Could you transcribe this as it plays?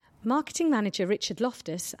Marketing manager Richard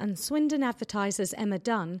Loftus and Swindon advertisers Emma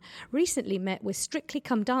Dunn recently met with Strictly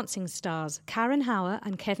Come Dancing stars Karen Hauer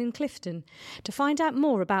and Kevin Clifton to find out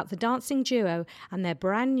more about the dancing duo and their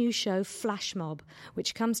brand new show Flash Mob,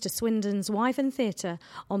 which comes to Swindon's Wyvern Theatre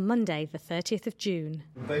on Monday the 30th of June.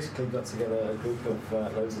 We basically got together a group of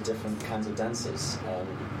loads of different kinds of dancers,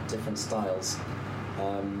 different styles.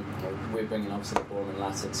 We're bringing obviously the ballroom and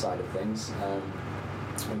Latin side of things.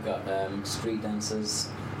 We've got street dancers,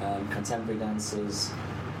 contemporary dancers,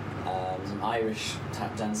 some Irish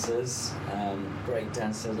tap dancers, break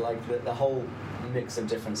dancers, like the whole mix of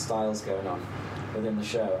different styles going on within the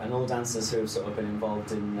show, and all dancers who have sort of been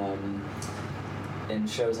involved in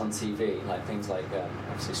shows on TV, like things like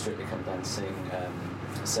obviously Strictly Come Dancing,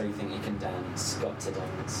 So You Think You Can Dance, Got to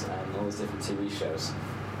Dance, and all these different TV shows.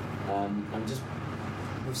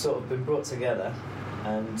 We've sort of been brought together,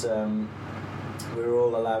 and we were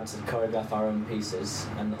all allowed to choreograph our own pieces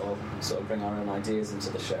and or sort of bring our own ideas into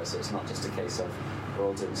the show, so it's not just a case of we're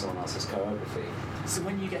all doing someone else's choreography. So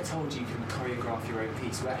when you get told you can choreograph your own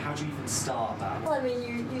piece, how do you even start that? Well, I mean,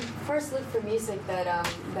 you first look for music that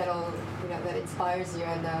inspires you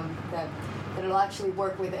and that'll actually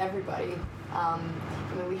work with everybody.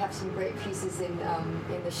 We have some great pieces in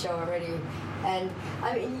the show already, and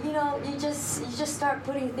I mean, you just start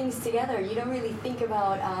putting things together. You don't really think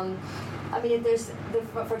about.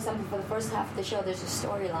 For example, for the first half of the show, there's a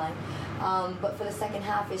storyline, but for the second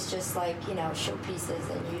half, it's just like show pieces,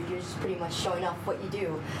 and you're just pretty much showing off what you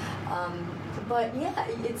do. But yeah,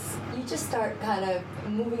 you just start kind of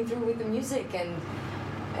moving through with the music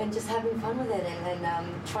and just having fun with it,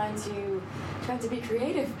 and trying to be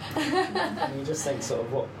creative. And you just think sort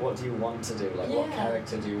of what do you want to do? Like what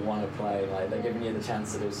character do you want to play? Like they're giving you the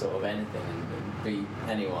chance to do sort of anything and be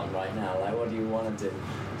anyone right now. Like what do you want to do?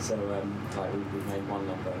 So we've made one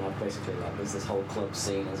number, and I've basically there's this whole club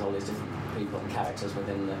scene. There's all these different people and characters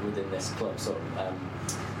within this club, sort of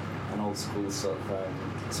an old school sort of.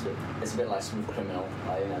 It's a bit like Smooth Criminal,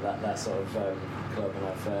 that sort of club, and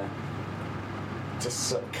I've just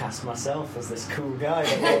sort of cast myself as this cool guy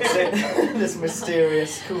that walks in, this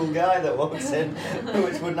mysterious cool guy that walks in,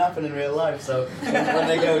 which wouldn't happen in real life. So when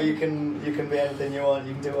they go, you can be anything you want,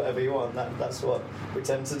 you can do whatever you want. That's what we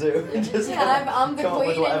tend to do. Just I'm the come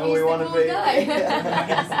queen up with whatever and he's we want the to cool be. guy.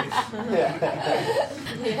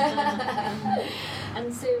 Yeah.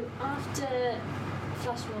 And so after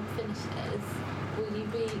Flash Mob finishes, will you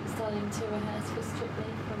be starting to rehearse for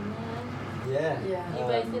Strictly from there? Yeah. You're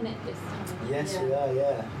both in it this time? Yes, we are,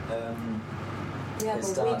 yeah. We have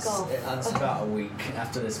a week off. It's about a week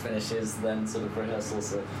after this finishes, then sort of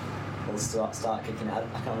rehearsals will start kicking in. I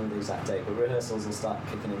can't remember the exact date, but rehearsals will start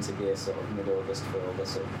kicking into gear sort of mid-August for all the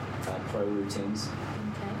sort of pro routines.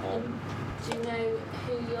 Okay. Do you know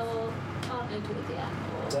who you're partnered with yet?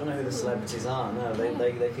 I don't know who the celebrities are, no.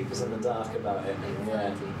 They keep us in the dark about it.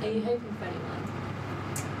 Exactly. Yeah. Are you hoping for anyone?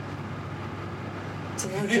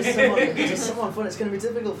 Just someone fun. It's going to be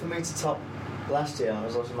difficult for me to top last year. I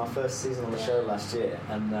was watching my first season on the show last year,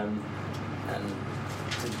 and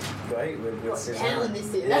did great with Susanna.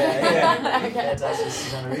 This year. Yeah, danced with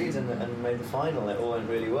Susanna Reid and made the final. It all went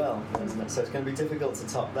really well, so it's going to be difficult to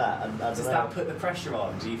top that. Does that put the pressure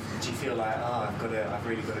on? Do you feel like I've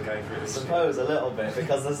really got to go for it? I suppose a little bit,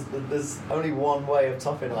 because there's only one way of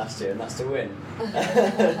topping last year, and that's to win.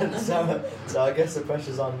 so I guess the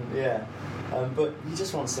pressure's on. Yeah. But you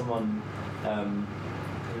just want someone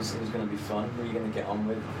who's going to be fun, who you're going to get on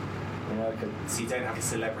with. So you don't have a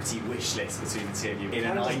celebrity wish list between the two of you in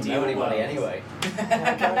an doesn't ideal know anybody world. Anyway.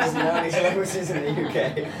 Karen doesn't know any celebrities in the UK.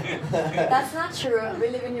 That's not true. I've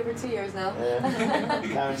been living here for 2 years now. Yeah.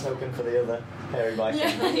 Karen's hoping for the other hairy Viking. I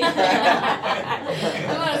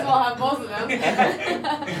might as well have both of them.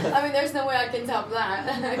 I mean, there's no way I can top that.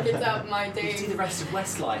 I can top my You days. do the rest of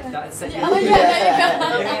Westlife. That's it. There you go.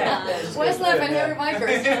 Westlife and Harry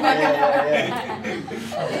Bikers.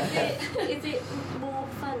 Is it more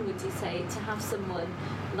fun, would you say, to have someone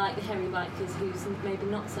like the Hairy Bikers who's maybe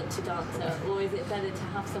not such a dancer, or is it better to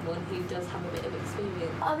have someone who does have a bit of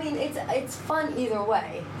experience? I mean, it's fun either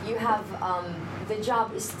way. You have the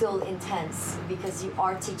job is still intense because you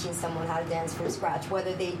are teaching someone how to dance from scratch,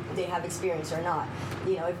 whether they have experience or not.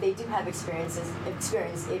 If they do have experience,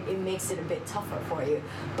 it makes it a bit tougher for you.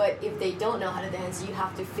 But if they don't know how to dance, you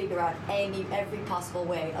have to figure out every possible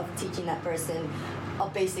way of teaching that person a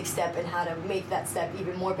basic step and how to make that step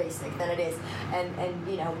even more basic than it is, and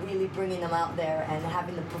really bringing them out there and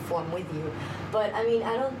having them perform with you. But I mean,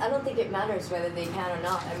 I don't think it matters whether they can or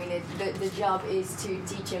not. I mean, the job is to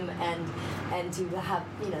teach them and to have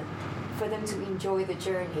for them to enjoy the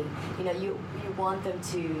journey. You want them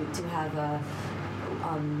to have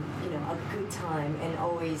a good time and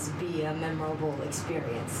always be a memorable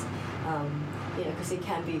experience. Because it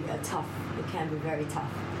can be very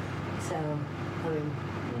tough. So, I mean,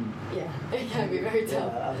 yeah, it can be very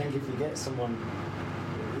tough. Yeah, I think if you get someone,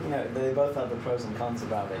 they both have the pros and cons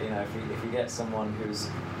about it. If you get someone who's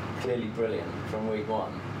clearly brilliant from week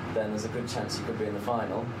one, then there's a good chance you could be in the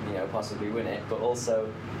final, possibly win it. But also,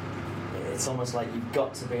 it's almost like you've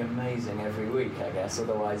got to be amazing every week, I guess.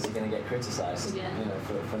 Otherwise, you're going to get criticised,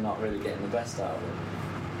 for not really getting the best out of it.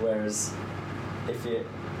 Whereas, if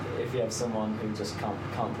you have someone who just can't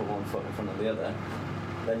put one foot in front of the other,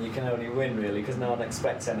 then you can only win really, because no one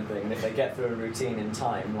expects anything. And if they get through a routine in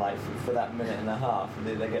time, like for that minute and a half,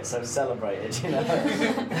 they get so celebrated,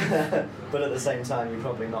 But at the same time, you're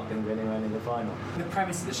probably not going to be anywhere near the final. The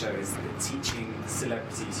premise of the show is teaching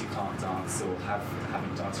celebrities who can't dance or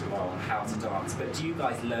haven't danced for a while how to dance. But do you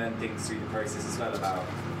guys learn things through the process as well about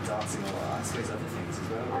dancing, or I suppose other things as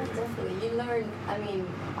well? Really? Definitely. You learn.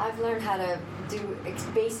 I've learned how to do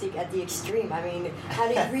basic at the extreme. How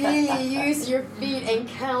to really use your feet and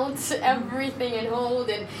count everything and hold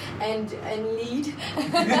and lead.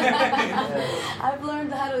 I've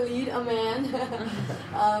learned how to lead a man.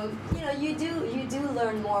 You do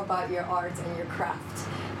learn more about your art and your craft.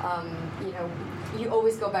 You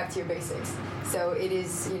always go back to your basics. So it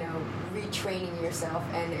is, retraining yourself,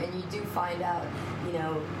 and you do find out,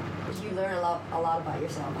 you learn a lot about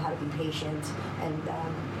yourself, how to be patient, and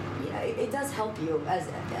it does help you as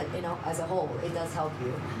a whole. It does help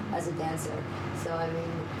you as a dancer. So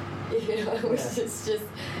it's just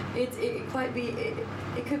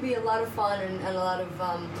it could be a lot of fun and a lot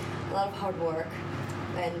of hard work,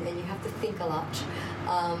 and you have to think a lot.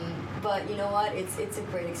 But you know what? It's a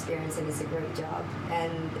great experience and it's a great job.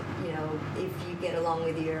 And if you get along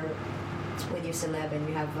with your celeb and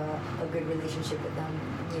you have a good relationship with them,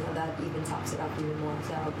 that even tops it up even more.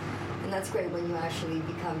 So, and that's great when you actually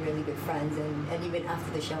become really good friends, and even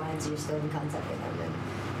after the show ends, you're still in contact with them.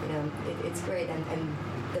 And it's great. And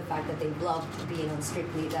the fact that they love being on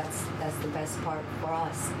Strictly, that's the best part for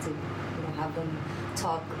us to have them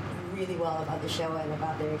talk really well about the show and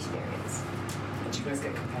about their experience. Do you guys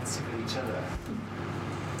get competitive with each other?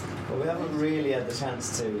 Well, we haven't really had the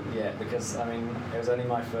chance to yet, because it was only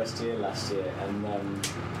my first year last year, and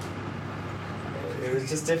it was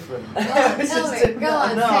just different. Go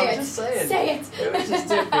on, Say it. It was just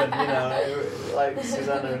different, like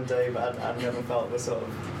Susanna and Dave, I never felt were sort of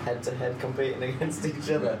head-to-head competing against each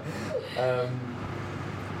other.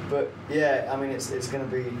 But yeah, it's going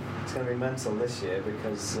to be mental this year,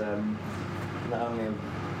 because not only am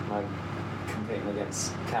I competing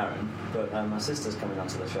against Karen, but my sister's coming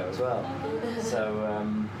onto the show as well. So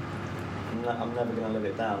I'm never going to live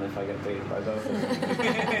it down if I get beaten by both of them.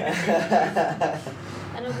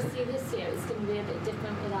 And obviously this year it's going to be a bit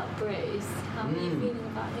different without Bruce. How are you feeling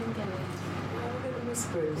about him going? I'm going to miss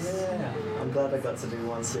Bruce. Yeah, I'm glad I got to do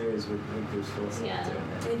one series with Bruce Forsyth doing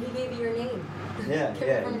it. And he gave you your name. Yeah,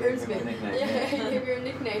 From he Bruce. gave me a nickname. Yeah, he gave you a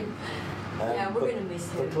nickname. We're going to miss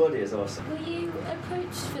him. But Claudia's awesome. Were you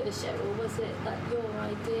approached for the show, or was it like your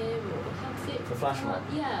idea, or how did it? For Flash Mob?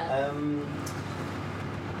 Yeah.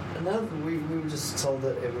 No, we were just told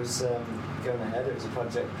that it was going ahead. It was a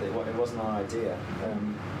project that it wasn't our idea.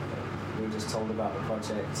 We were just told about the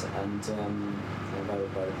project and by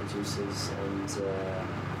the producers, and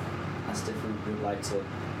asked if we would like to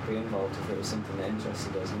be involved, if it was something that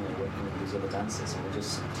interested us, working with these other dancers. And we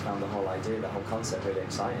just found the whole idea, the whole concept really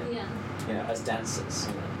exciting. Yeah. As dancers.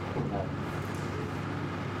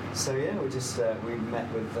 So yeah, we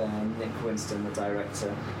met with Nick Winston, the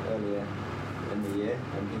director, earlier in the year,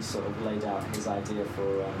 and he sort of laid out his idea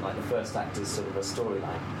for the first act is sort of a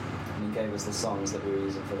storyline, and he gave us the songs that we were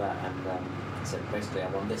using for that, and said basically, I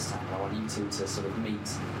want this time, I want you two to sort of meet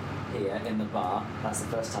here in the bar. That's the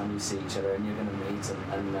first time you see each other, and you're going to meet,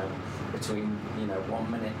 and between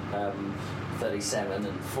 1 minute 37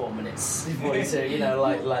 and 4 minutes 42,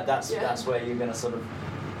 that's where you're going to sort of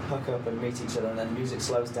hook up and meet each other, and then music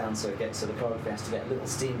slows down, so the choreography has to get a little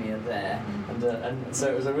steamier there, and so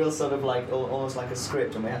it was a real sort of like almost like a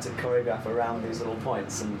script, and we had to choreograph around these little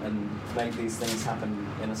points and make these things happen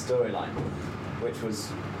in a storyline, which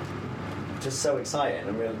was just so exciting,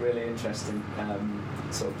 a really interesting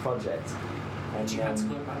sort of project. And you had to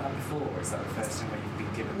work about that before, or is that the first time where you've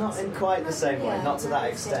been given? Not in quite the same way, not to that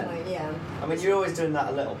extent. You're always doing that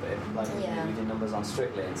a little bit, like you do numbers on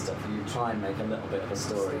Strictly and stuff. You try and make a little bit of a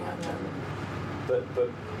story happen, but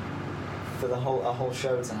for a whole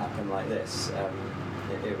show to happen like this,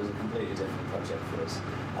 it was a completely different project for us.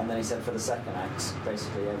 And then he said for the second act,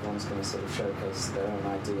 basically everyone's going to sort of showcase their own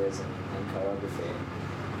ideas and choreography,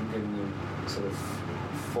 and giving you sort of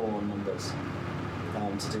 4 numbers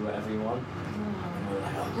to do whatever you want. And we're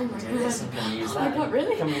like, oh, can we do this? And can we use that? Oh my God,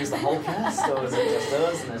 really? Can we use the whole cast, or is it just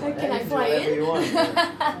us? And it's like, Can I you fly do whatever in? you want.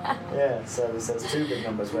 Yeah, so there's 2 big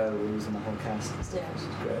numbers where we're using the whole cast and stuff, which is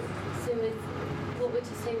great. So what would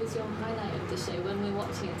you say was your highlight of the show when we're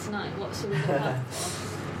watching it tonight? What should we look out for?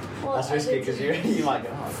 Well, That's risky because you might go,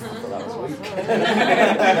 oh, I thought that was weak.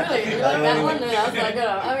 Really? You like that one? And I was like,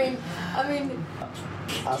 oh, I mean.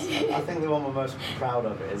 I think the one we're most proud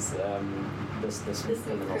of is this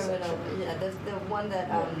criminal section. Yeah, the one that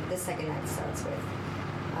the second act starts with.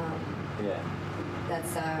 Yeah.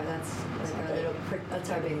 That's like our little that's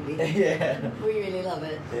our baby. Yeah. We really love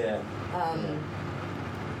it. Yeah. That-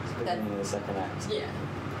 Beginning of the second act. Yeah.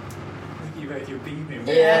 You both, you're beaming.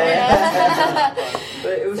 Yeah.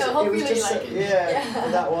 But it was, So it hopefully was just like it.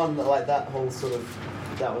 yeah, that one, like that whole sort of,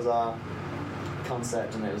 that was our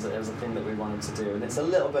concept, and it was a thing that we wanted to do, and it's a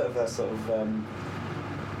little bit of a sort of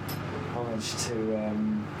homage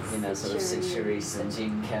to sort of Sid Charisse and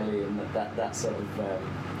Gene Kelly and that sort of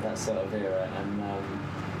era, and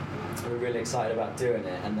we were really excited about doing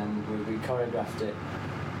it, and then we choreographed it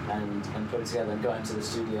and put it together and got into the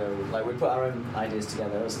studio. Like, we put our own ideas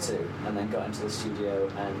together, us two, and then got into the studio,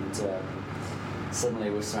 and suddenly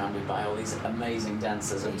we're surrounded by all these amazing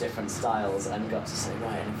dancers of different styles, and got to say,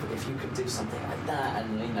 right, and if you could do something like that,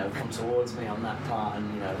 and come towards me on that part,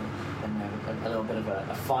 and a little bit of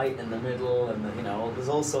a fight in the middle, and there's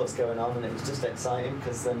all sorts going on, and it was just exciting,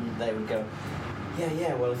 because then they would go,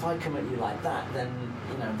 yeah, well, if I come at you like that, then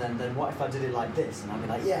then what if I did it like this? And I'd be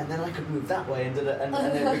like, yeah, and then I could move that way, and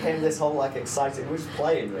it became this whole exciting. We're just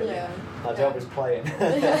playing, really. Yeah. Our job is playing.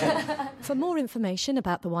 For more information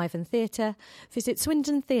about the Wyvern Theatre, visit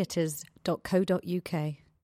swindontheatres.co.uk.